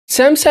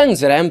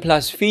Samsung's RAM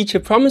Plus feature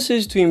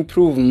promises to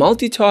improve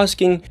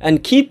multitasking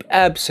and keep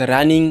apps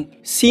running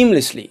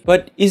seamlessly.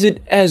 But is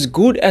it as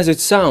good as it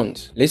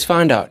sounds? Let's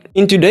find out.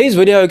 In today's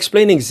video, I'll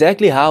explain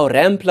exactly how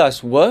RAM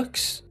Plus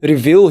works,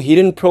 reveal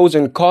hidden pros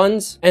and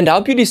cons, and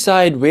help you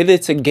decide whether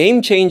it's a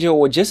game changer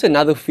or just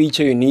another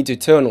feature you need to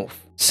turn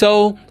off.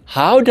 So,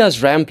 how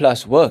does RAM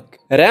Plus work?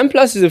 RAM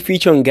Plus is a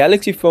feature on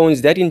Galaxy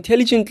phones that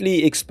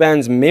intelligently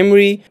expands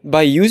memory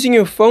by using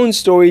your phone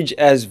storage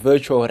as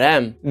virtual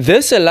RAM.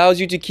 This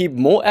allows you to keep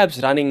more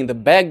apps running in the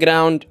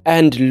background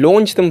and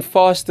launch them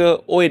faster,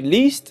 or at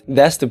least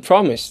that's the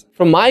promise.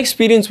 From my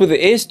experience with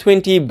the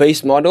S20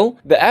 base model,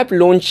 the app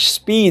launch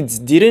speeds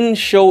didn't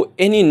show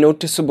any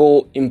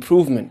noticeable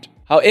improvement.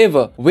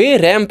 However, where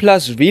RAM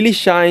Plus really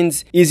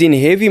shines is in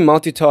heavy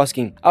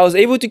multitasking. I was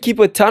able to keep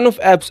a ton of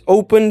apps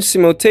open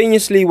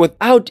simultaneously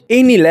without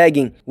any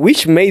lagging,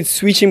 which made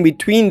switching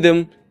between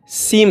them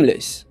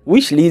seamless,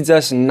 which leads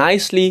us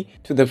nicely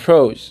to the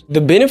pros.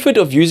 The benefit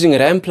of using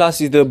RAM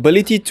Plus is the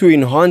ability to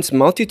enhance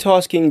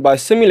multitasking by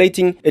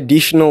simulating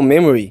additional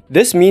memory.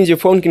 This means your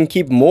phone can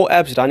keep more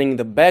apps running in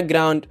the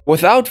background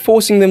without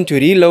forcing them to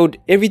reload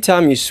every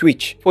time you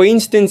switch. For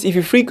instance, if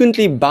you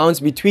frequently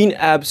bounce between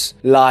apps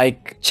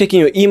like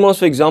checking your emails,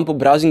 for example,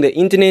 browsing the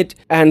internet,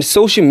 and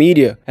social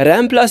media,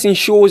 RAM Plus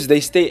ensures they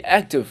stay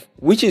active,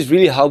 which is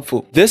really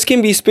helpful. This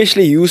can be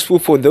especially useful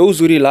for those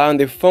who rely on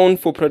their phone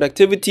for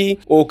productivity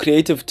or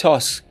creative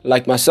tasks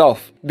like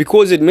myself,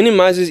 because it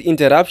minimizes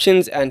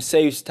interruptions and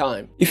saves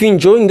time. If you're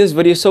enjoying this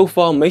video so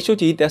far, make sure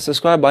to hit that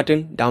subscribe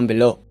button down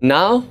below.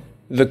 Now,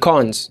 the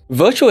cons.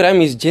 Virtual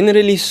RAM is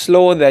generally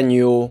slower than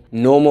your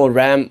normal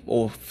RAM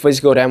or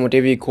physical RAM,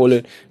 whatever you call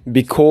it,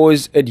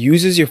 because it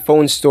uses your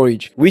phone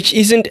storage, which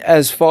isn't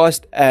as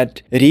fast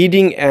at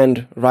reading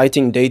and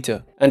writing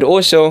data. And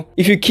also,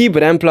 if you keep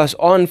RAM Plus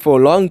on for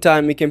a long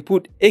time, it can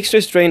put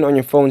extra strain on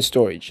your phone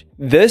storage.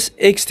 This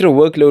extra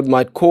workload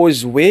might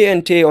cause wear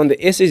and tear on the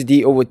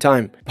SSD over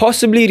time,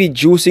 possibly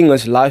reducing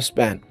its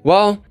lifespan.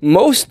 While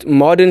most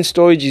modern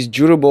storage is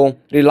durable,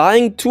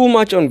 relying too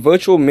much on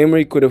virtual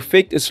memory could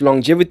affect its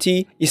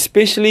longevity,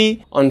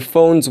 especially on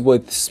phones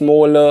with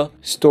smaller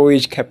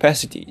storage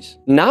capacities.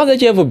 Now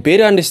that you have a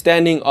better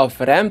understanding of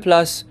RAM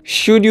Plus,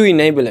 should you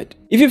enable it?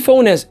 If your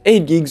phone has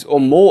 8 gigs or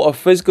more of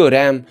physical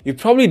RAM, you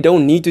probably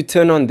don't need to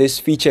turn on this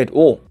feature at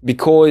all,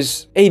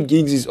 because 8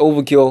 gigs is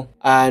overkill,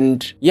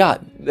 and yeah,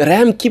 the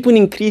RAM keep on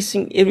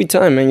increasing every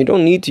time and you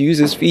don't need to use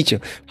this feature.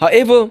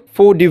 However,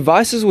 for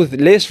devices with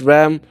less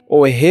RAM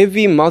or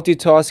heavy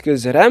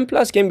multitaskers, RAM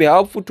Plus can be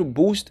helpful to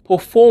boost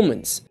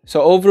performance.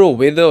 So overall,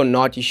 whether or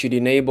not you should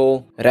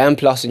enable RAM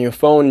Plus on your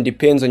phone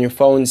depends on your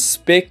phone's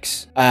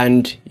specs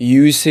and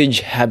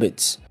usage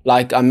habits.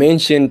 Like I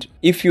mentioned,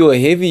 if you're a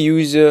heavy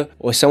user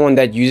or someone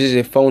that uses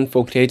a phone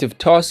for creative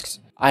tasks,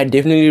 I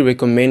definitely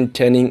recommend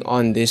turning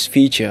on this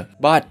feature.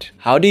 But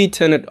how do you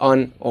turn it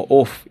on or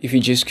off? If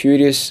you're just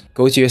curious,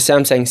 go to your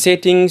Samsung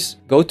settings,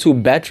 go to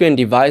battery and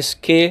device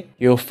care,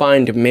 you'll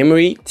find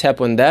memory, tap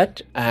on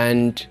that,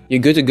 and you're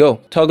good to go.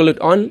 Toggle it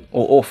on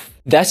or off.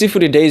 That's it for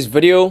today's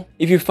video.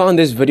 If you found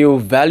this video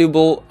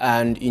valuable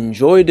and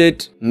enjoyed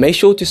it, make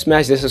sure to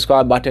smash the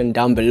subscribe button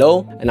down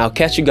below, and I'll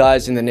catch you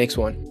guys in the next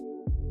one.